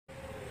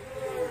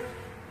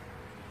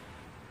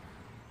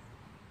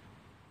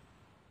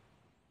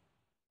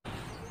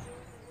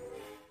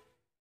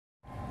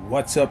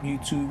What's up,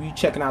 YouTube? You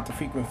checking out the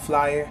Frequent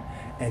Flyer,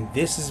 and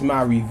this is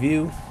my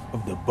review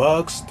of the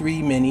Bugs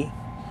 3 Mini.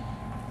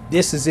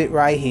 This is it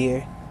right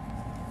here,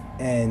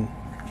 and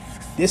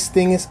this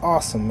thing is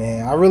awesome,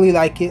 man. I really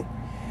like it.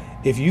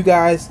 If you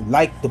guys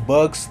like the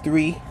Bugs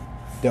 3,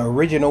 the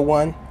original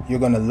one, you're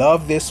gonna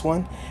love this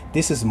one.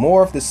 This is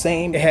more of the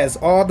same. It has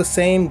all the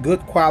same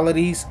good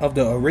qualities of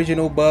the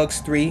original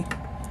Bugs 3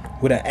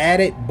 with an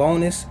added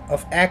bonus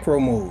of acro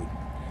mode.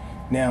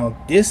 Now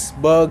this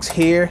Bugs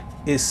here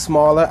is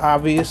smaller,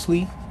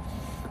 obviously.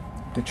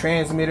 The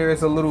transmitter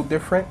is a little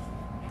different.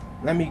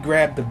 Let me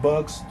grab the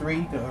Bugs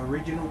 3, the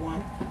original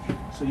one,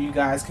 so you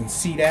guys can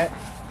see that.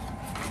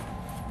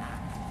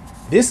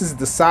 This is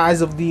the size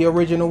of the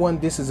original one.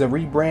 This is a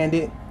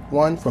rebranded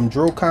one from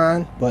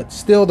Drocon, but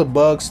still the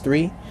Bugs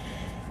 3.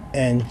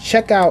 And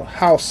check out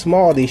how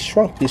small they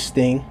shrunk this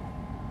thing.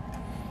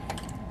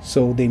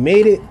 So they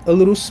made it a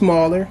little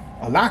smaller,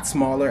 a lot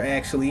smaller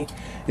actually.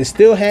 It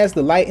still has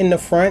the light in the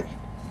front.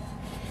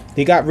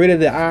 They got rid of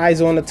the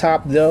eyes on the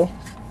top though.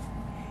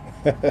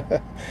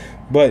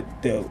 But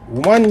the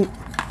one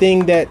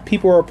thing that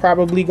people are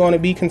probably going to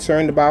be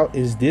concerned about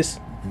is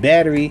this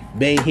battery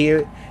bay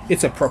here.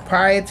 It's a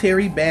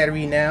proprietary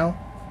battery now.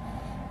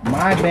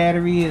 My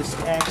battery is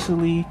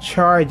actually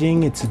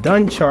charging. It's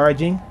done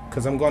charging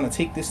because I'm going to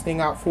take this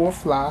thing out for a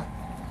fly.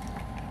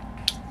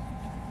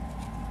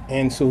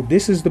 And so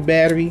this is the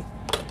battery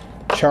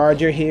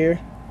charger here.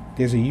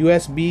 There's a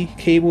USB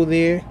cable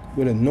there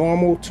with a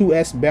normal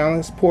 2S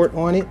balance port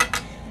on it.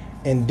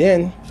 And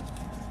then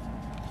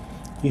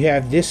you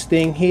have this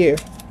thing here,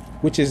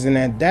 which is an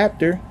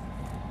adapter,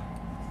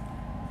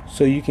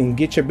 so you can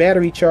get your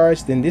battery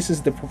charged. And this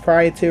is the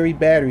proprietary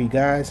battery,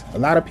 guys. A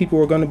lot of people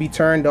are going to be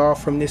turned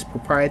off from this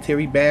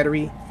proprietary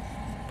battery,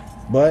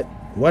 but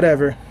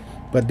whatever.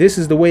 But this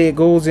is the way it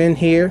goes in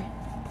here,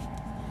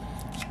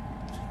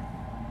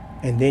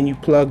 and then you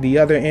plug the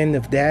other end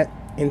of that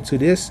into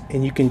this,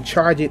 and you can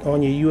charge it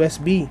on your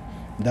USB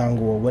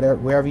dongle or whatever,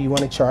 wherever you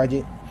want to charge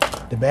it.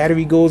 The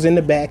battery goes in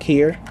the back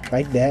here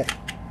like that,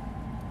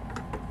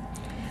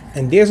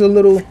 and there's a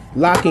little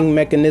locking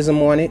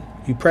mechanism on it.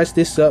 You press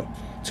this up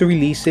to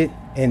release it,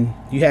 and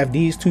you have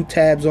these two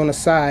tabs on the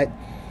side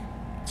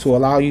to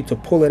allow you to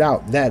pull it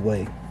out that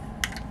way.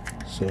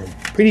 So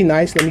pretty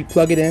nice. Let me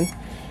plug it in,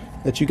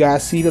 let you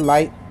guys see the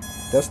light.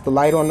 That's the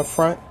light on the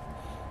front.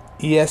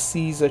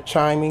 ESCs are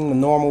chiming the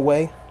normal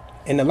way,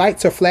 and the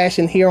lights are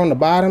flashing here on the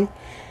bottom.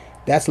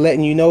 That's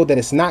letting you know that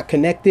it's not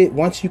connected.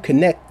 Once you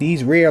connect,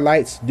 these rear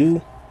lights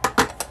do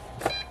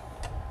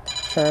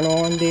turn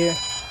on there.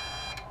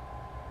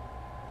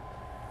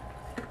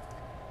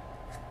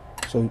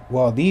 So,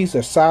 well, these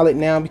are solid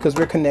now because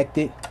we're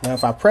connected. Now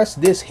if I press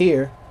this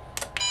here,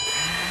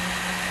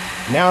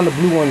 now the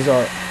blue ones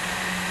are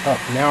up.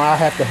 Now I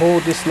have to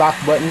hold this lock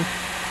button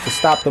to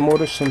stop the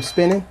motors from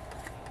spinning.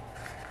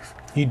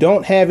 You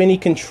don't have any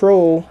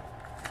control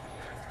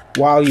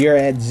while you're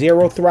at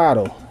 0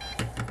 throttle.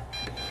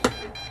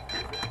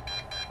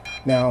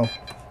 Now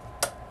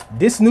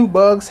this new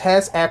Bugs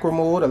has acro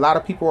mode. A lot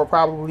of people are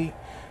probably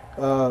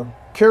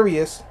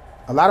curious.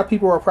 A lot of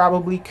people are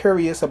probably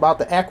curious about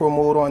the acro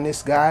mode on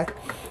this guy.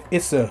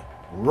 It's a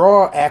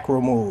raw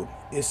acro mode.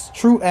 It's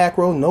true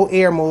acro, no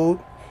air mode.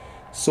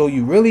 So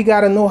you really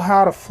got to know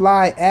how to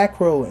fly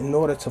acro in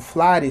order to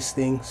fly this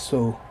thing.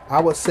 So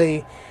I would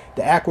say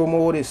the acro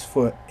mode is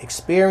for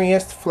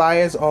experienced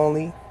flyers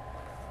only.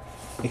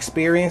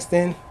 Experienced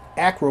in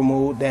acro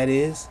mode, that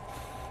is,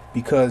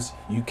 because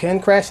you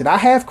can crash it. I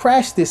have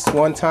crashed this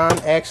one time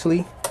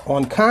actually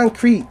on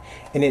concrete,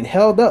 and it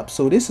held up.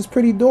 So this is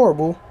pretty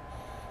durable.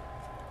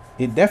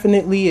 It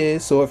definitely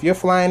is. So if you're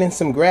flying in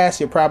some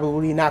grass, you're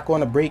probably not going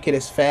to break it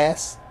as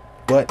fast,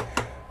 but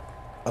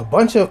a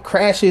bunch of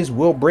crashes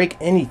will break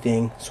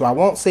anything. So I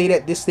won't say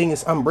that this thing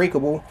is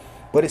unbreakable,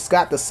 but it's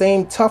got the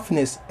same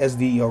toughness as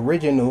the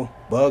original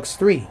Bugs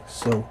 3.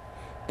 So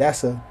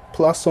that's a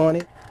plus on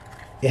it.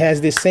 It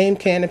has this same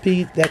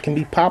canopy that can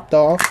be popped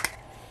off.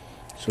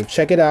 So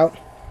check it out.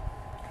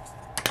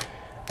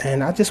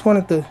 And I just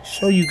wanted to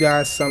show you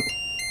guys something.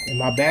 And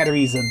my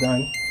batteries are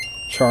done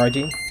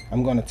charging.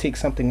 I'm going to take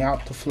something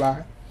out to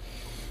fly.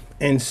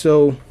 And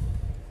so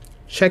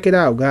check it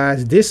out,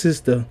 guys. This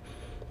is the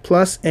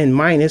plus and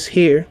minus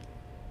here.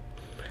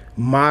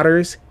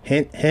 Modders,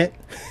 hint, hint.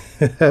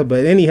 But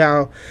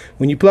anyhow,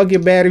 when you plug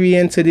your battery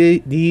into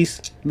these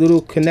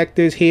little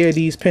connectors here,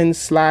 these pins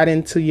slide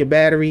into your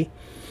battery,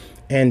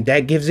 and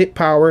that gives it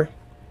power,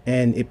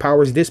 and it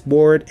powers this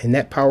board, and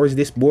that powers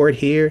this board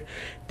here.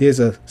 There's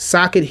a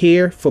socket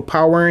here for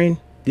powering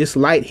this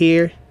light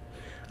here.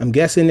 I'm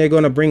guessing they're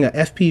going to bring a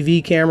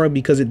FPV camera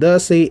because it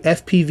does say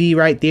FPV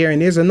right there, and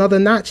there's another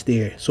notch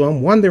there. So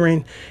I'm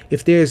wondering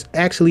if there's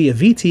actually a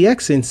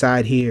VTX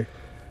inside here.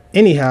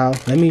 Anyhow,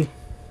 let me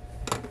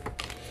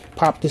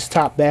pop this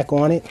top back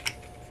on it.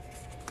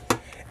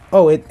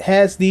 Oh, it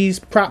has these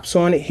props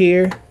on it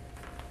here.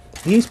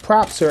 These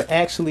props are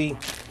actually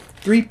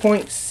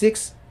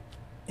 3.6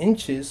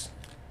 inches,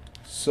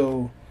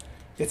 so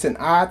it's an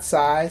odd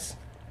size,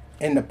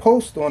 and the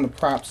posts on the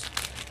props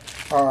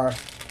are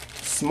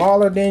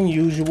smaller than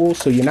usual,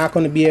 so you're not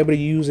going to be able to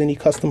use any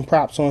custom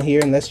props on here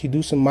unless you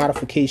do some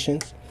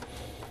modifications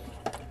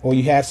or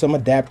you have some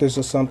adapters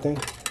or something.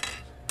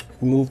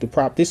 Remove the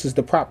prop. This is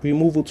the prop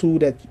removal tool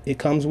that it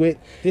comes with.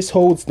 This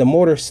holds the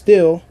motor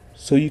still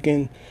so you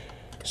can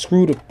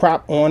screw the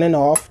prop on and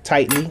off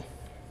tightly.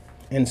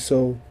 And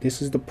so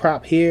this is the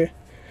prop here.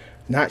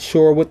 Not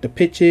sure what the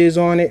pitch is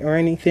on it or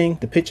anything.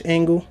 The pitch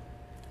angle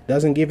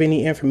doesn't give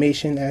any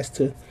information as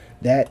to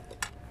that.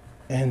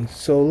 And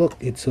so look,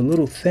 it's a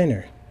little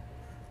thinner.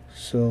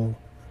 So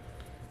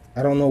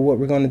I don't know what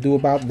we're going to do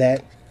about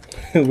that.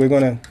 We're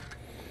going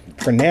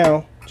to, for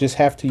now, just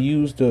have to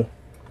use the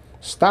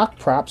stock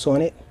props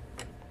on it.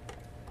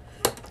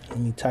 Let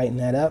me tighten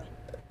that up.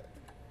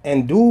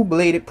 And dual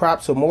bladed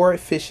props are more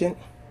efficient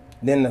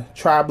than the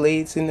tri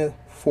blades and the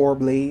four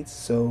blades.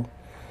 So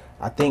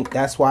I think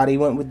that's why they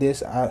went with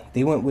this.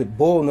 They went with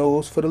bull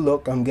nose for the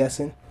look, I'm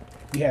guessing.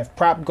 You have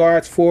prop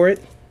guards for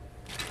it.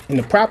 And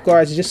the prop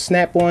guards just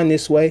snap on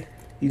this way.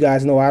 You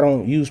guys know I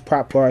don't use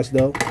prop guards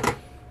though.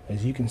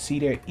 As you can see,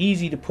 they're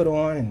easy to put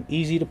on and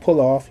easy to pull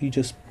off. You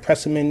just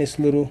press them in this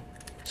little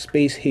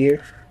space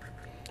here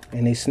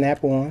and they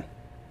snap on.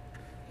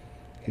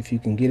 If you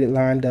can get it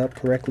lined up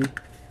correctly.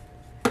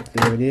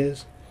 There it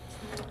is.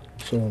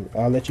 So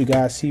I'll let you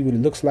guys see what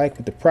it looks like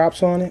with the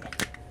props on it.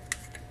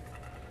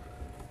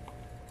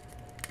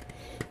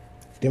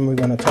 Then we're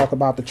going to talk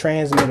about the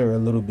transmitter a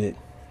little bit.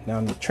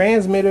 Now the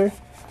transmitter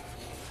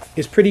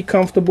is pretty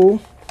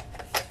comfortable.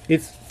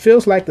 It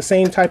feels like the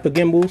same type of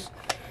gimbals.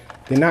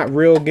 They're not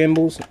real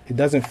gimbals. It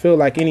doesn't feel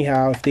like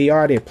anyhow. If they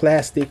are, they're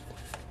plastic.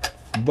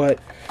 But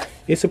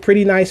it's a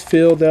pretty nice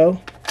feel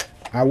though.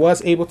 I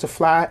was able to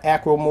fly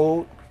acro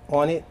mode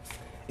on it.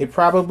 It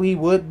probably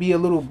would be a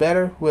little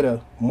better with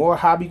a more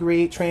hobby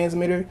grade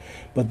transmitter,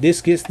 but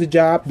this gets the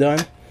job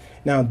done.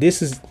 Now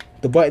this is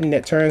the button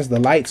that turns the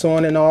lights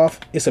on and off.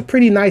 It's a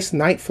pretty nice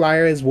night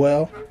flyer as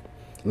well.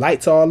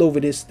 Lights all over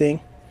this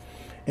thing.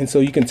 And so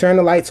you can turn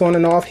the lights on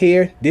and off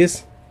here.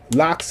 This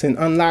locks and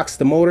unlocks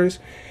the motors.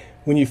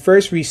 When you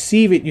first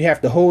receive it, you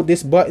have to hold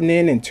this button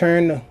in and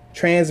turn the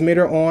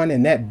transmitter on,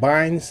 and that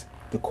binds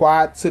the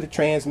quad to the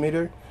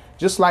transmitter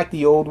just like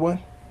the old one.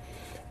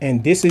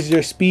 And this is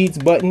your speeds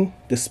button.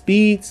 The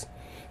speeds,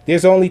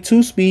 there's only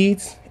 2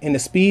 speeds, and the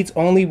speeds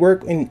only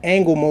work in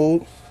angle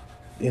mode.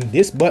 And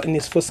this button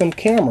is for some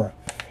camera.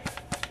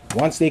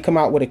 Once they come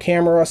out with a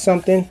camera or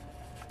something,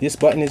 this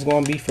button is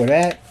going to be for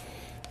that.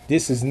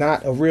 This is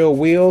not a real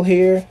wheel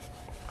here.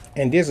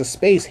 And there's a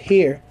space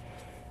here.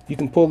 You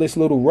can pull this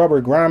little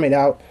rubber grommet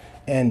out,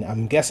 and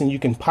I'm guessing you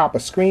can pop a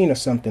screen or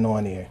something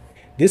on there.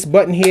 This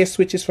button here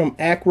switches from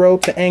acro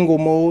to angle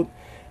mode.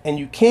 And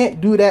you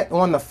can't do that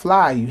on the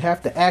fly. You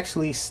have to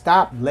actually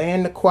stop,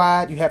 land the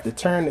quad. You have to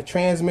turn the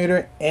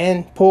transmitter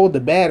and pull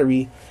the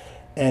battery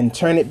and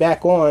turn it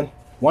back on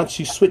once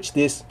you switch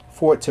this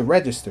for it to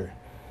register.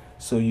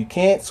 So you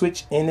can't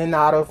switch in and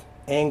out of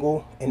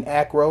angle and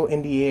acro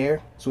in the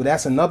air. So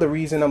that's another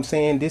reason I'm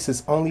saying this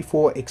is only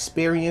for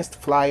experienced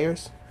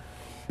flyers,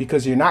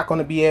 because you're not going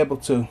to be able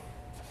to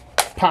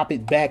pop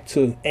it back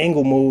to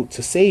angle mode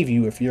to save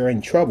you if you're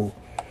in trouble.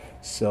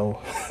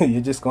 So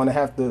you're just going to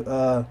have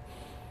to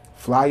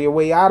fly your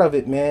way out of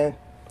it, man.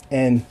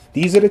 And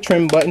these are the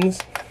trim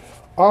buttons.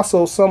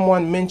 Also,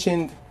 someone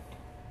mentioned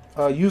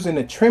using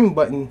the trim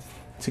button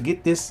to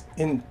get this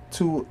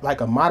into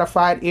like a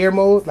modified air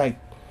mode, like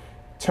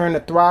turn the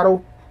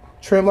throttle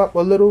trim up a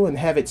little and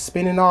have it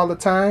spinning all the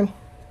time.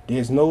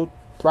 There's no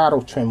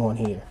throttle trim on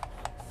here,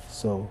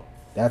 so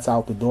that's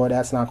out the door.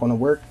 That's not going to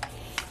work.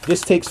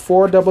 This takes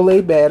 4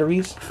 AA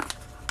batteries.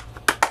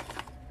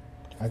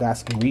 I got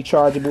some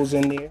rechargeables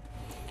in there.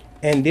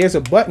 And there's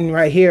a button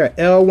right here, a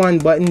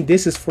L1 button.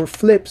 This is for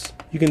flips.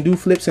 You can do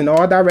flips in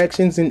all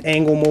directions in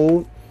angle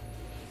mode.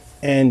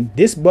 And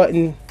this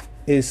button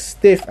is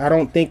stiff. I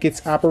don't think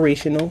it's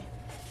operational.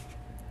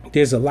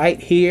 There's a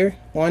light here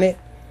on it.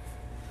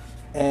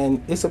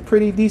 And it's a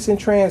pretty decent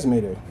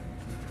transmitter.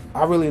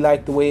 I really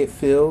like the way it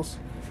feels.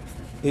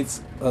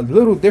 It's a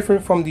little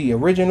different from the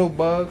original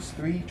Bugs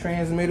 3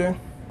 transmitter,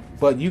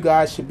 but you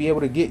guys should be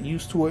able to get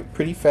used to it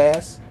pretty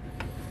fast.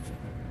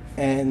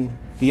 And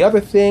the other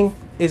thing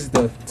is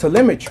the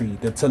telemetry.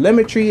 The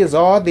telemetry is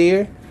all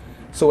there.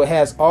 So it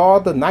has all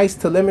the nice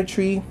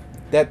telemetry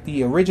that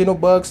the original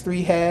Bugs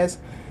 3 has.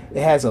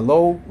 It has a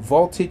low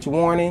voltage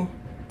warning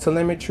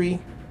telemetry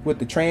with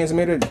the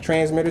transmitter. The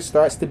transmitter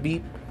starts to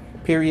beep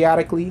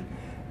periodically.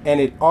 And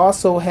it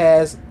also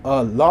has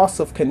a loss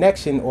of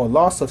connection or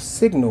loss of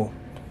signal.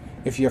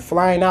 If you're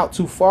flying out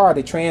too far,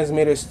 the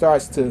transmitter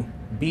starts to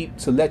beep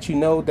to let you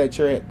know that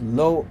you're at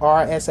low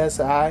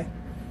RSSI.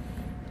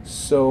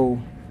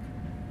 So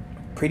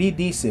pretty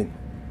decent,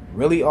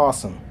 really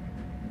awesome.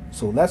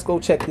 So let's go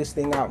check this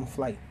thing out in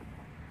flight.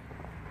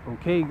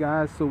 Okay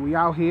guys, so we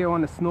out here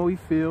on the snowy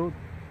field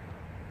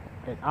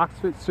at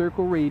Oxford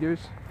Circle Raiders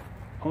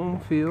home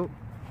field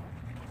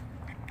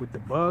with the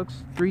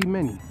Bugs 3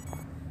 Mini.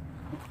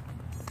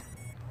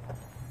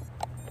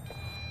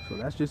 So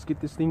let's just get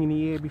this thing in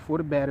the air before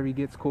the battery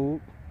gets cold.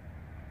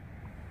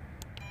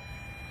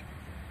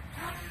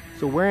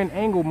 So we're in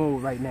angle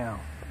mode right now.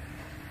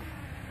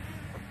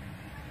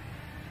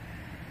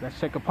 Let's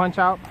check a punch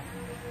out.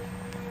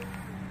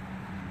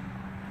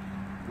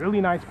 Really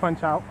nice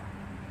punch out.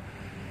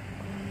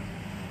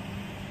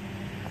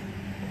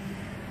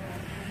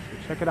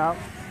 So check it out.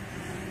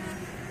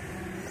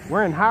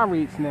 We're in high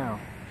rates now.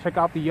 Check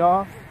out the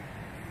yaw.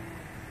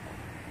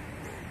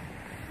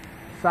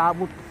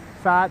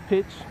 Side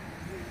pitch.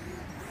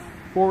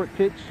 Forward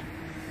pitch.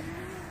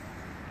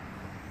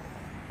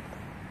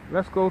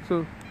 Let's go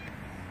to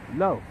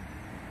low.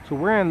 So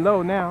we're in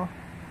low now.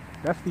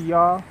 That's the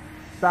yaw.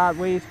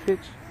 Sideways pitch.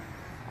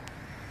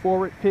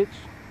 Forward pitch.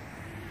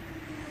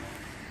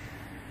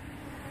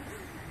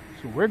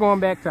 So we're going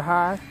back to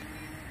high.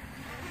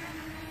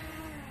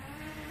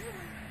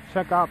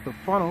 Check out the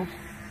funnels.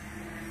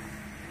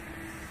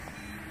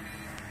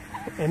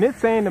 And it's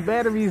saying the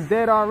battery is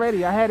dead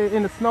already. I had it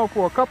in the snow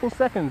for a couple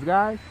seconds,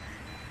 guys.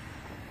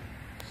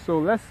 So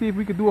let's see if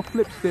we can do a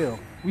flip still.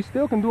 We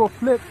still can do a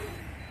flip.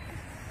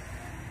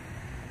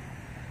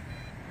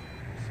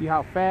 See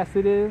how fast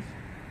it is?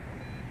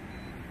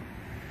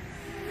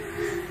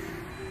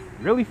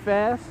 Really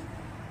fast.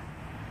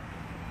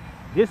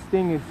 This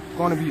thing is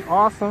going to be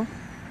awesome.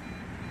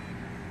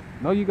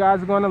 I know you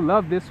guys are going to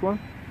love this one.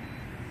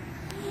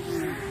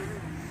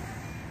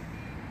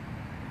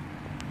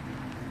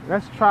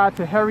 Let's try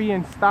to hurry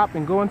and stop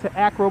and go into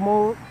acro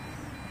mode.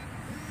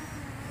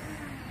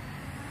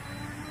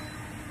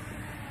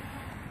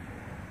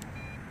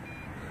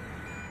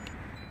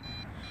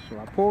 So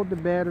I pulled the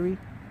battery.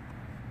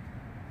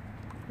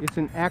 It's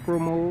in acro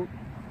mode.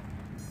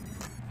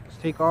 Let's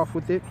take off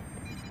with it.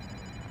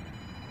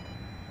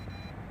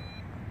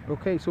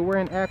 Okay, so we're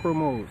in acro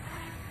mode.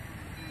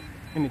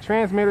 And the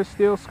transmitter's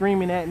still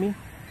screaming at me.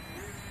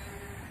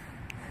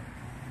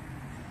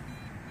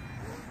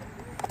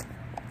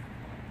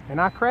 And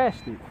I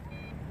crashed it.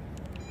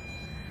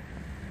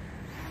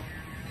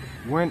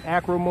 We're in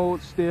acro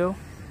mode still.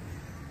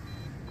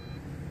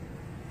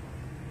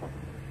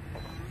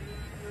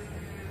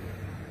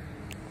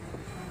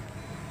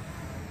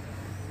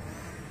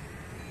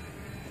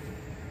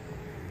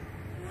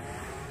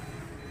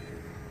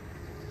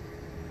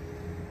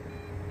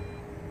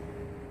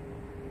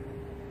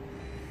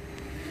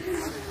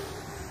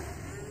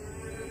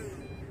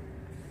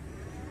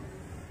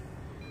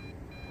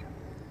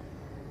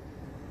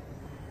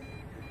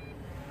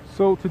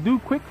 So to do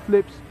quick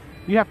flips,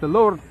 you have to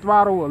lower the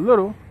throttle a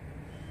little.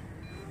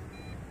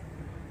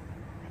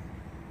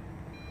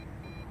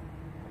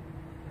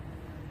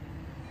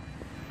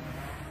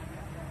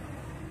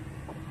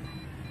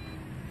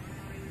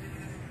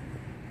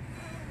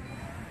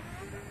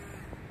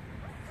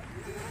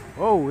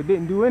 Oh, it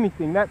didn't do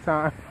anything that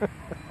time.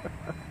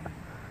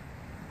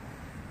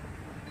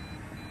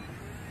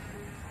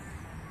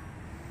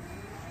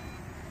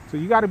 So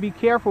you got to be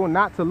careful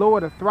not to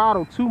lower the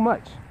throttle too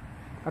much.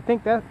 I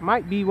think that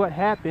might be what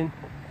happened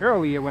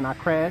earlier when I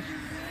crashed.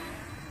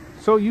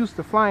 So used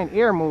to flying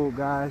air mode,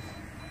 guys.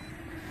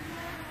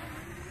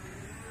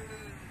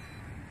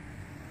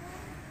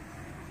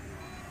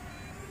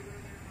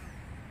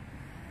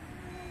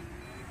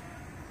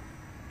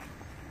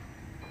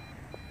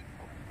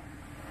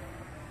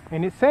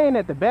 And it's saying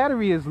that the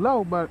battery is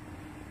low, but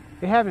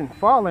they haven't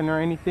fallen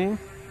or anything.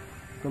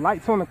 The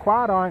lights on the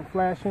quad aren't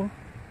flashing.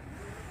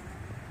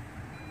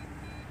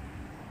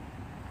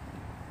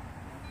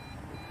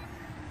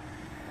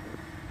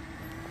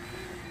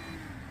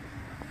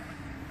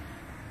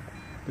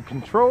 The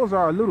controls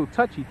are a little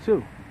touchy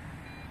too.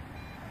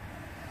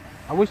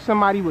 I wish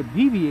somebody would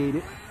deviate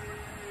it.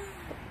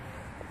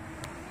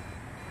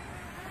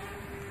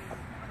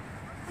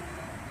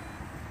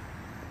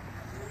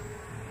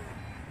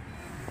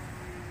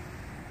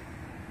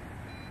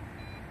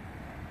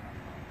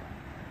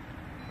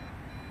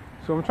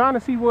 So I'm trying to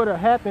see what will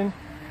happen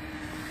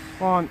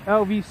on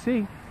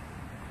LVC.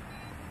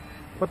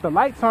 But the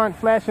lights aren't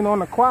flashing on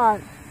the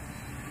quad.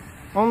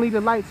 Only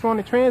the lights on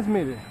the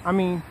transmitter. I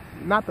mean,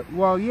 not the,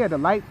 well, yeah, the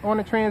light on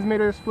the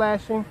transmitter is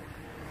flashing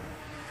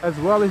as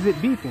well as it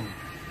beeping.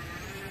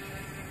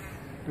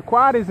 The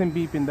quad isn't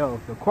beeping though.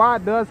 The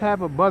quad does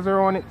have a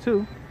buzzer on it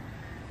too.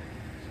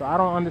 So I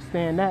don't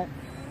understand that.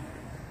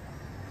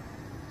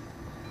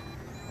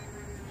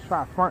 Let's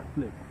try front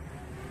flip.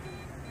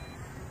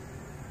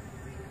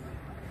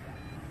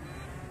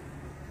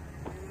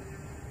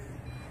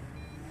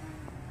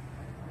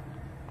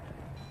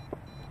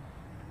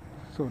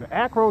 So the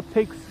acro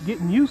takes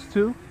getting used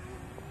to.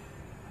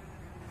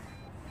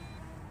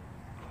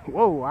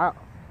 Whoa, I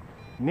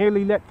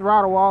nearly let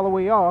throttle all the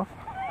way off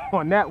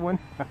on that one.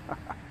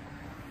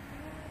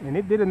 And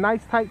it did a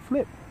nice tight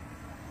flip.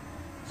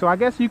 So I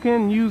guess you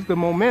can use the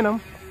momentum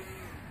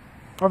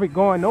of it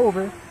going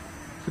over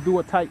to do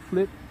a tight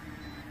flip,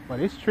 but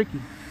it's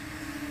tricky.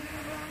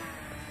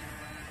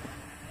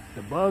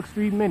 The Bugs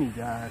 3 Mini,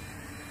 guys.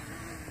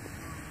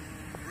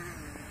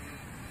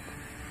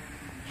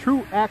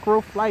 True acro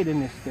flight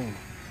in this thing.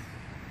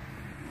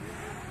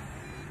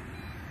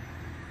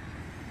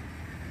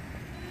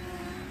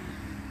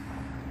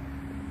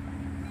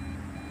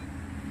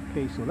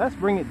 Okay, so let's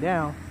bring it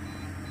down.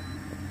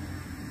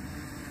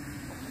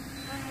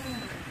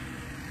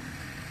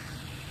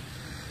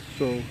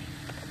 So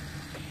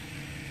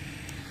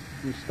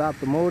we stop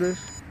the motors.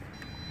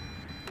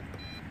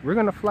 We're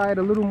gonna fly it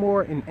a little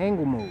more in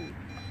angle mode.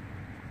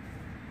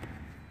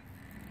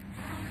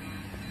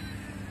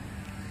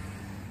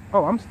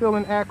 Oh, I'm still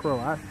in acro.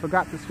 I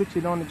forgot to switch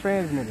it on the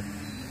transmitter.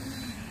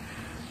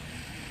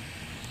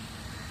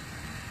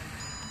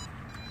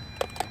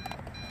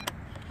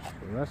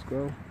 So let's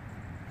go.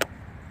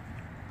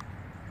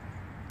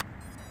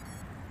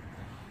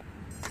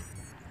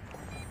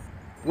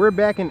 We're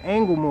back in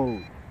angle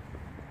mode.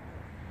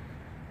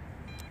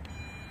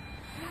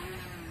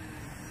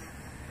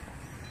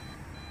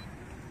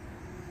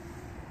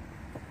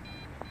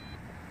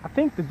 I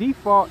think the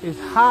default is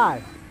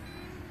high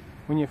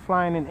when you're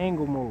flying in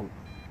angle mode.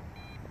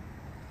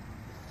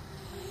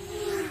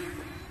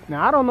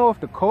 Now I don't know if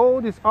the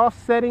code is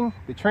offsetting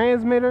the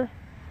transmitter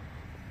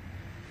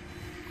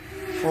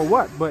or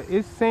what, but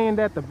it's saying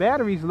that the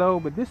battery's low,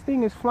 but this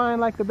thing is flying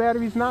like the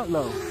battery's not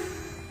low.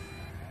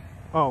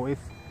 Oh,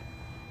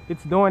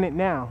 it's doing it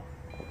now.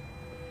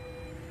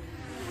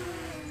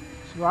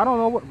 So I don't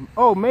know what,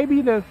 oh,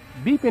 maybe the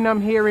beeping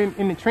I'm hearing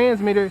in the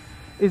transmitter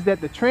is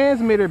that the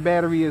transmitter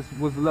battery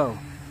was low.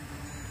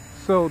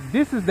 So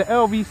this is the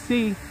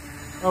LVC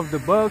of the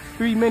Bugs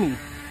 3 Mini.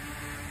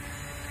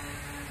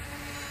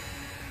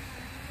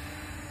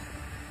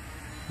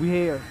 We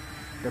hear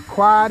the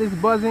quad is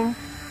buzzing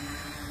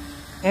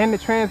and the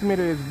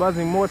transmitter is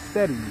buzzing more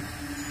steadily.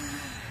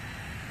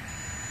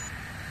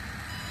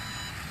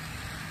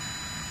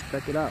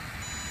 Check it out.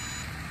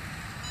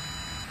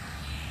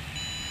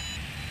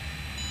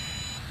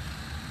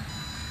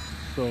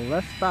 So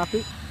let's stop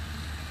it.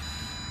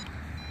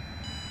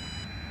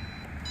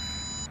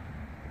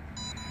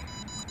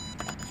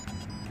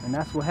 And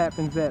that's what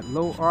happens at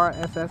low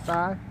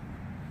RSSI.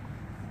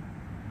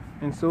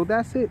 And so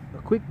that's it. A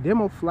quick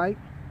demo flight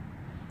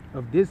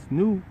of this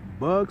new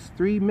Bugs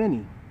 3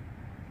 Mini.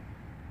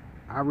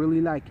 I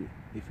really like it.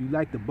 If you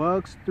like the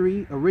Bugs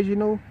 3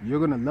 original, you're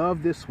gonna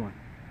love this one.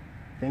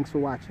 Thanks for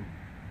watching.